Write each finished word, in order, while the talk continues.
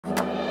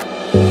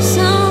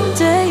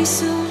Someday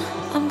soon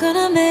I'm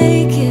gonna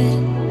make it.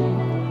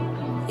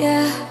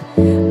 Yeah,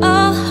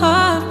 all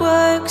hard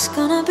work's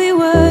gonna be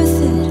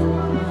worth it.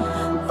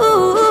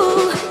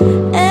 Ooh,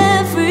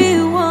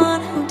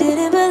 everyone who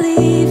didn't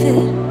believe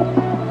it,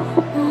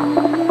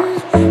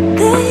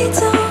 they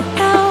don't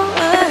know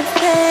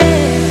worth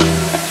it.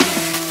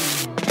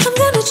 I'm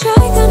gonna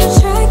try, gonna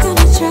try,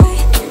 gonna try.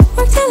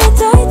 Work till I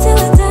die, till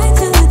I die,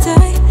 till I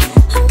die.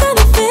 I'm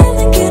gonna fail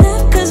and get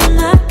up, 'cause I'm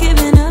not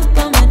giving up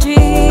on my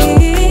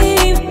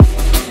dream.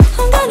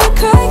 I'm gonna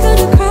cry,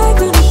 gonna cry,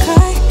 gonna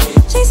cry.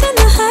 Chasing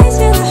the highs,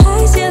 yeah the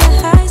highs, yeah the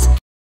highs.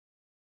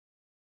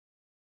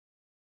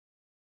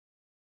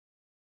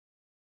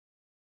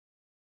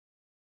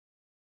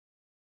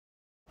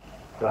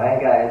 So hey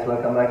guys,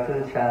 welcome back to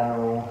the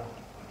channel.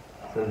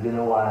 So it's been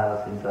a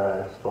while since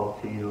I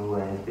spoke to you,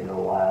 and it's been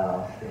a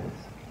while since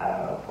I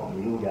heard from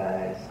you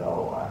guys.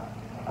 So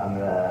I'm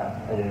a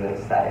little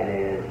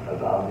excited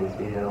about this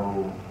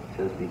video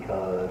just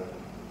because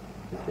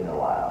it's been a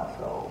while.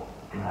 So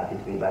I'm happy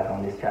to be back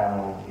on this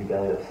channel. You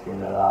guys have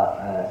seen a lot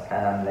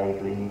Sam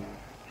lately.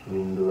 She's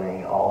been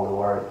doing all the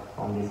work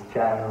on this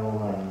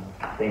channel, and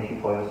thank you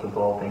for your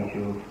support. Thank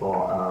you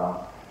for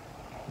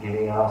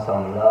giving her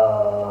some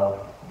love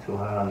to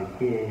her and the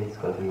kids,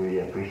 because we really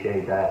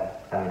appreciate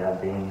that. I mean,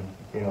 I've been,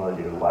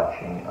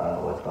 watching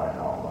what's going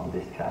on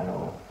this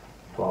channel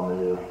from a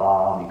little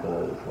far,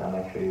 because I'm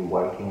actually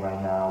working right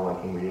now,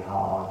 working really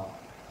hard.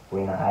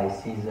 We're in a high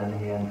season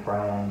here in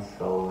France,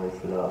 so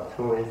it's a lot of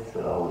tourists, a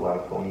lot of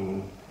work for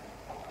me.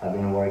 I've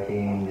been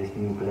working in this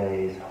new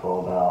place for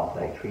about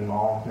like 3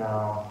 months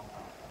now,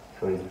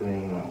 so it's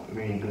doing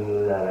really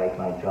good. I like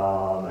my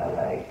job, I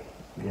like,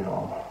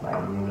 my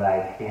new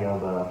life here,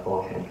 but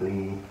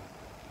unfortunately,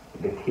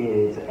 the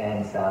kids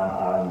and Sam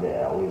aren't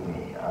there with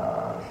me,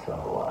 so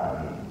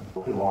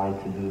we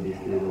wanted to do this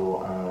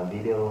little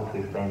video to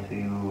explain to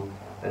you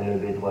a little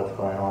bit what's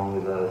going on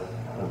with us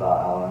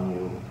about our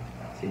new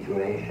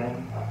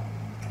situation,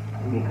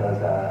 because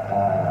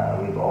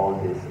with all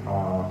this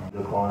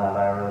the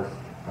coronavirus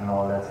and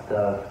all that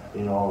stuff,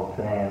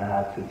 plan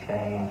had to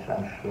change.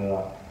 I'm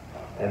sure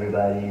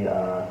everybody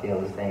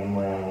feels the same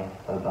way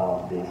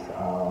about this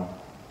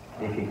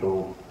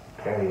difficult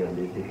period,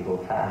 this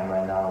difficult time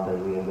right now that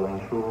we are going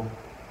through.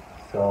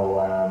 So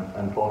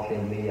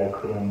unfortunately I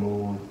couldn't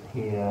move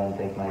here and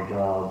take my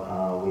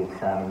job with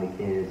Sam and the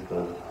kids,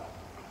 because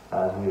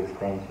as we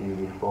explained to you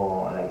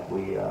before, like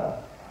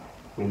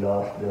we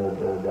lost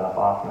the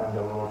apartment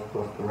that we were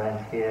supposed to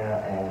rent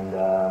here, and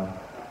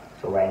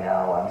so right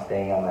now I'm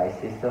staying at my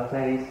sister's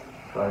place,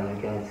 so as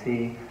you can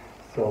see.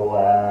 So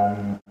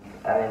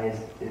I mean,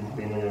 it's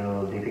been a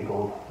little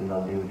difficult to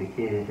not deal with the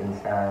kids and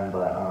Sam,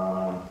 but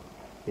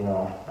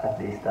at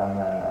least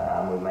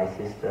I'm with my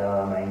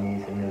sister, my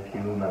niece and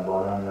nephew, my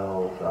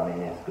brother-in-law, so I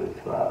mean, it's good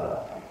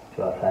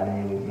to have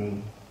family with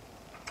me.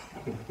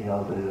 To do a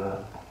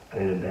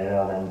little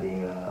better than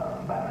being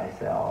by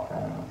myself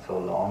and so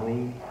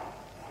lonely.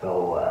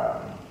 So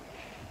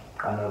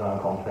I'm not gonna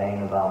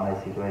complain about my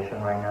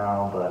situation right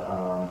now, but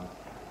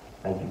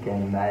as you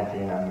can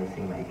imagine, I'm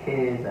missing my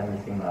kids, I'm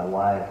missing my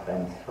wife,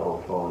 and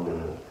so for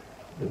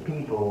the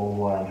people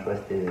who are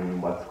interested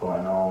in what's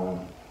going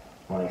on,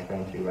 I want to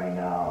explain to you right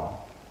now.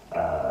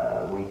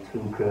 We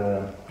took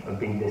a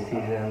big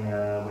decision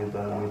with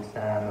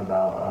Sam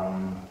about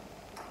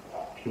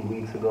a few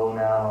weeks ago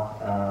now,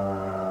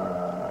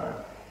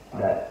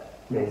 that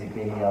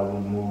basically I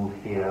would move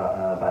here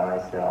by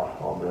myself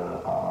for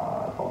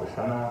the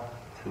summer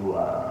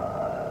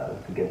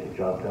to get the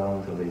job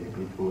done. So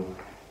basically to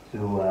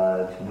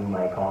do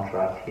my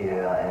contract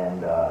here,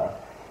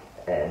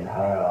 and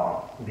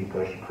her,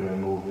 because she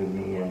couldn't move with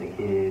me and the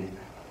kids,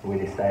 we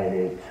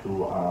decided to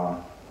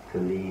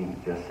leave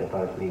just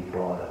separately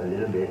for a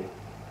little bit,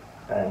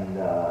 and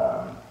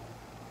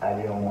I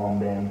didn't want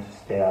them to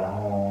stay at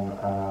home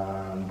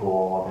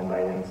bored and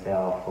by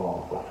themselves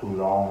for too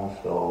long.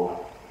 So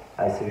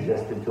I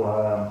suggested to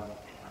her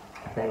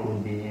that it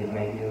would be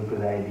maybe a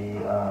good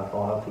idea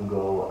for her to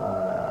go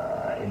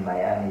in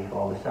Miami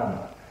for the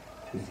summer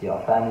to see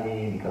her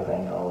family, because I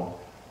know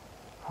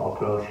how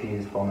close she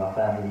is from her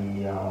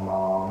family, her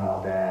mom,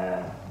 her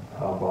dad,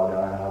 her brother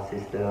and her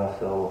sister.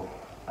 So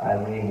I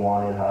really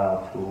wanted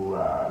her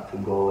to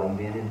go and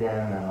visit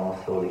them, and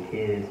also the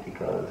kids,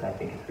 because I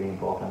think it's really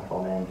important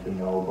for them to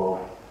know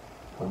both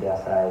of their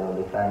side of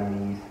the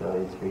family. So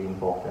it's really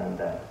important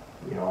that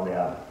they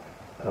have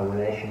a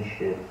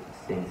relationship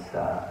since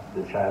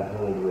the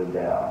childhood with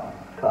their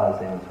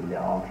cousins, with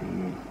their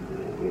aunties,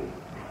 with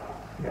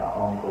their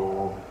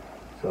uncle.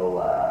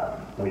 So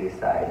we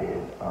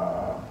decided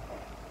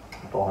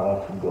for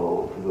her to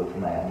go to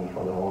Miami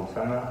for the whole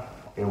summer.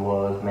 It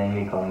was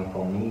mainly coming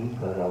from me,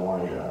 because I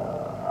wanted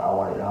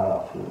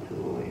her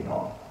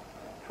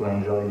to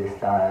enjoy this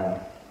time,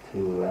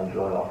 to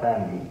enjoy her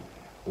family,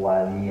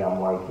 while me,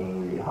 I'm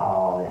working really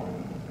hard,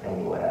 and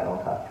anyway, I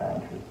don't have time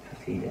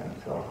to see them.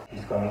 So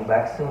she's coming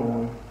back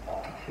soon.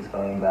 She's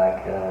coming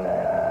back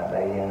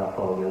by the end of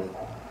August,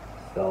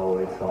 so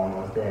it's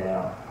almost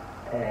there.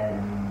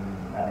 And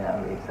I mean,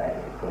 I'm really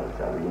excited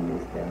because I really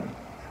miss them.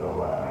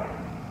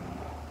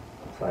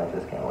 So I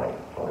just can't wait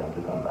for them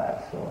to come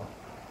back. So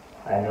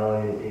I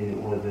know it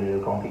was a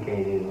little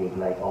complicated with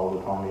like all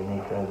the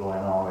pandemic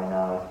going on right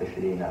now,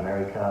 especially in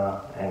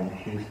America and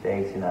few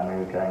states in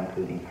America,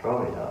 including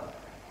Florida.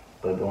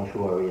 But don't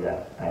you worry,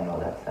 that I know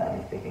that Sam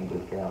is taking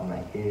good care of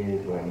my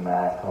kids, wearing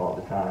masks all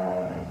the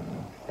time and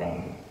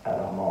staying at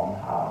her mom's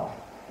house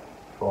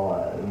for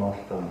most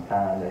of the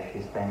time that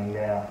she's spending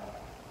there.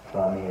 So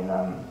I mean,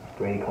 I'm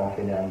pretty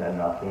confident that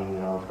nothing,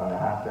 is gonna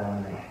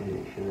happen. And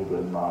she's a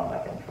good mom. I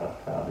can trust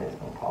her. There's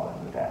no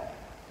problem with that.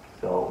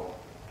 So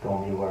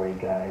don't be worried,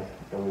 guys.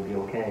 It will be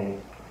okay.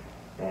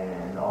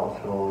 And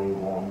also, it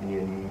won't be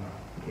any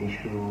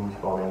issues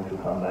for them to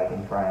come back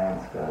in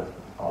France, because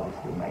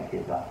obviously my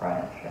kids are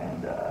French,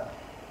 and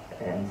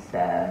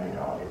Sam,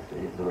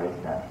 is a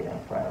resident here in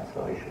France,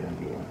 so it shouldn't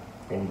be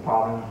any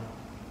problem.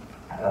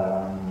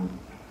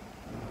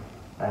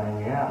 And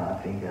yeah,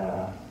 I think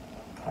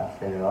I've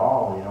said it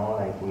all.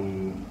 Like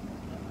we've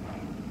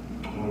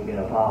been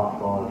apart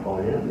for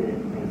a little bit.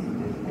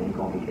 It's been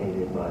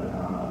complicated, but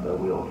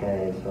we're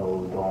okay.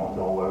 So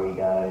don't worry,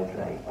 guys.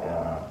 Like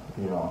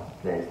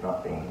there's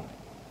nothing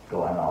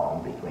going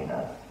on between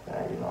us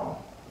that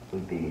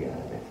would be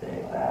let's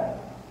say bad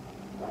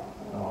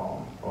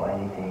or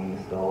anything.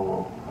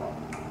 So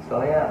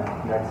yeah,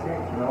 that's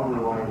it. We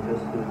wanted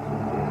just to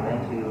explain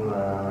to you a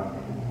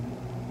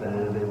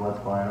little bit what's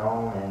going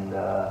on, and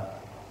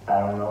I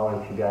don't know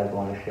if you guys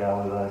want to share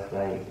with us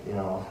like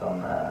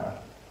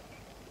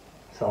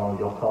some of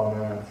your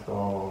comments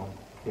or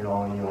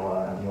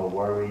your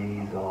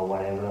worries or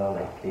whatever.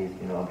 Like please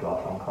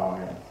drop some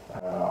comments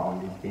on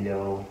this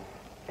video.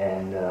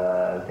 And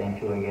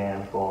thank you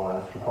again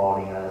for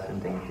supporting us,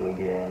 and thank you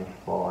again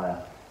for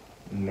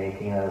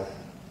making us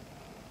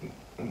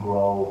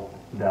grow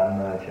that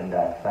much and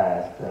that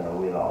fast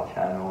with our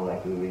channel.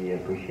 Like we really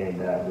appreciate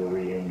that. We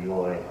really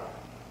enjoy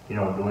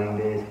doing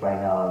this.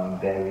 Right now I'm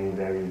very,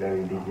 very,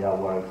 very busy at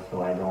work,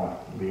 so I don't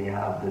really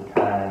have the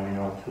time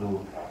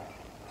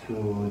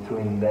to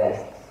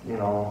invest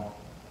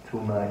too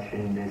much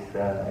in this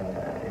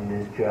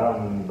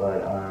journey.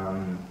 But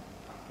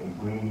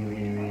really,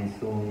 really, really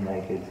soon,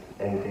 like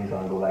everything's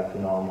gonna go back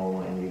to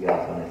normal, and you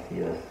guys gonna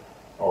see us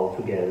all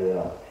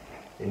together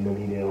in the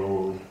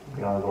videos.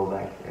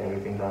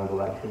 Everything's gonna go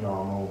back to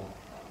normal.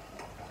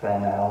 So,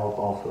 and I hope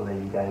also that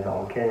you guys are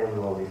okay with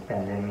all this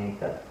pandemic,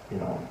 that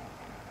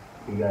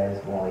you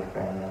guys won't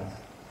experience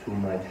too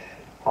much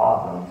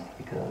problems,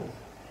 because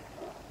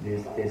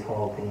this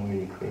whole thing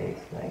really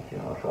creates like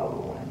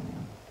trouble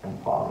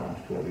and problems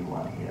to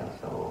everyone here.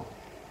 So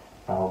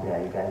I hope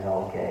that you guys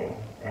are okay,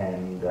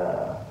 and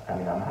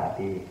I'm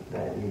happy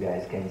that you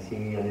guys can see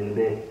me a little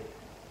bit.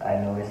 I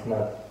know it's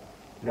not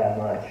that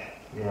much,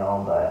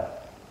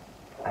 but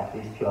at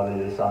least you have a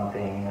little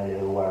something, a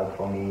little word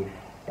for me,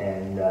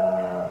 and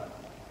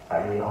I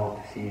really hope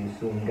to see you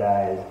soon,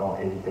 guys. Don't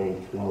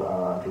hesitate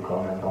to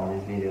comment on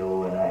this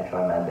video, and I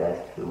try my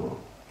best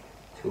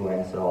to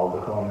answer all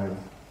the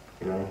comments,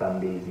 even if I'm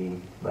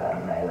busy. But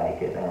I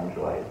like it, I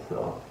enjoy it,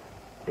 so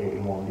it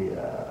won't be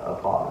a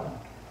problem.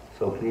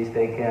 So please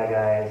take care,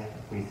 guys.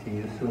 We see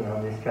you soon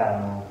on this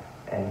channel,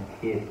 and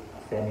keep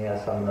sending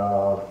us some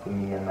love to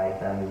me and my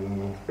family,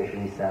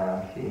 especially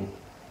Sam.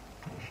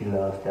 She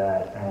loves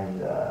that,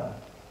 and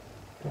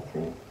that's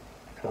it.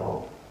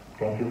 So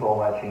thank you for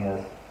watching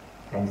us,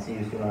 and see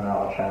you soon on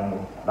our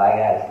channel. Bye,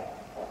 guys.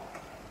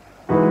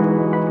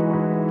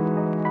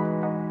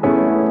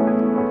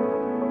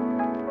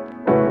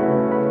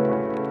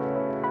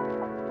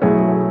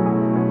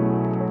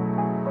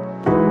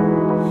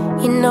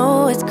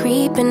 It's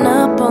creeping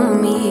up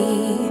on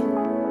me.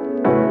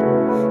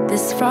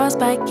 This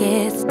frostbite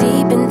gets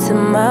deep into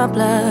my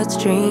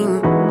bloodstream.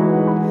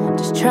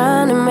 Just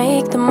trying to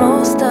make the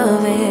most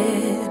of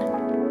it.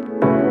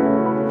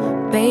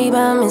 Babe,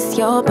 I miss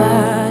your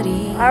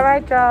body.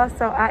 Alright, y'all,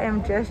 so I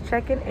am just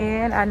checking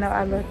in. I know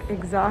I look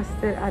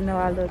exhausted. I know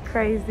I look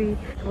crazy.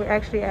 We're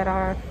actually at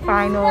our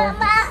final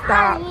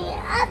stop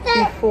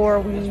before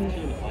we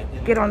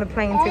get on the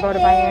plane to go to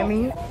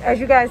Miami. As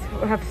you guys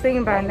have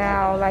seen by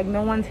now, like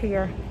no one's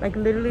here. Like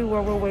literally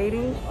where we're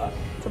waiting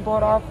to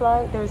board our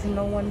flight, there's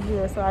no one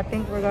here. So I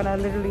think we're gonna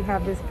literally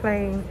have this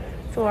plane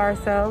to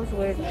ourselves,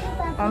 which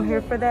I'm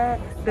here for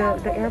that.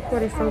 The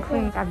airport is so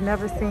clean. I've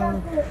never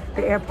seen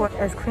the airport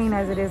as clean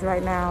as it is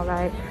right now.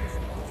 Like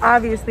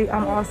obviously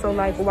I'm also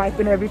like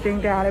wiping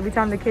everything down. Every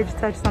time the kids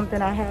touch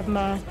something, I have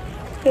my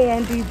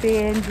handy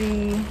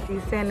dandy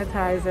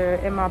sanitizer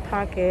in my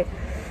pocket.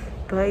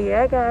 But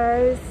yeah,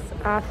 guys,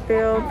 I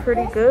feel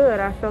pretty good.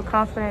 I feel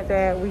confident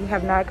that we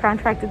have not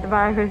contracted the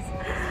virus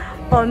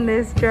on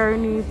this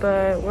journey,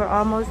 but we're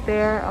almost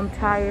there. I'm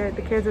tired.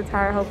 The kids are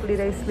tired. Hopefully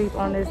they sleep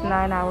on this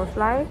 9-hour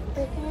flight.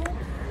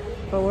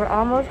 But we're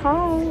almost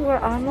home. We're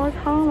almost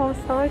home. I'm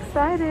so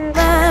excited.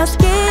 My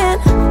skin,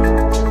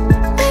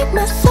 make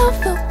myself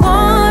feel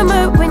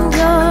warmer when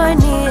you're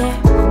near.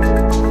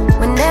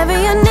 Whenever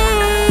you're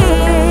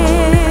near,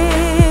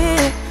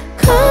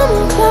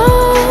 come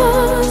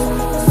close.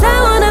 I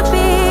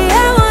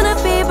wanna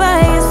be by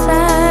your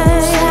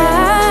side.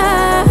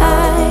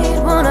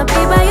 Wanna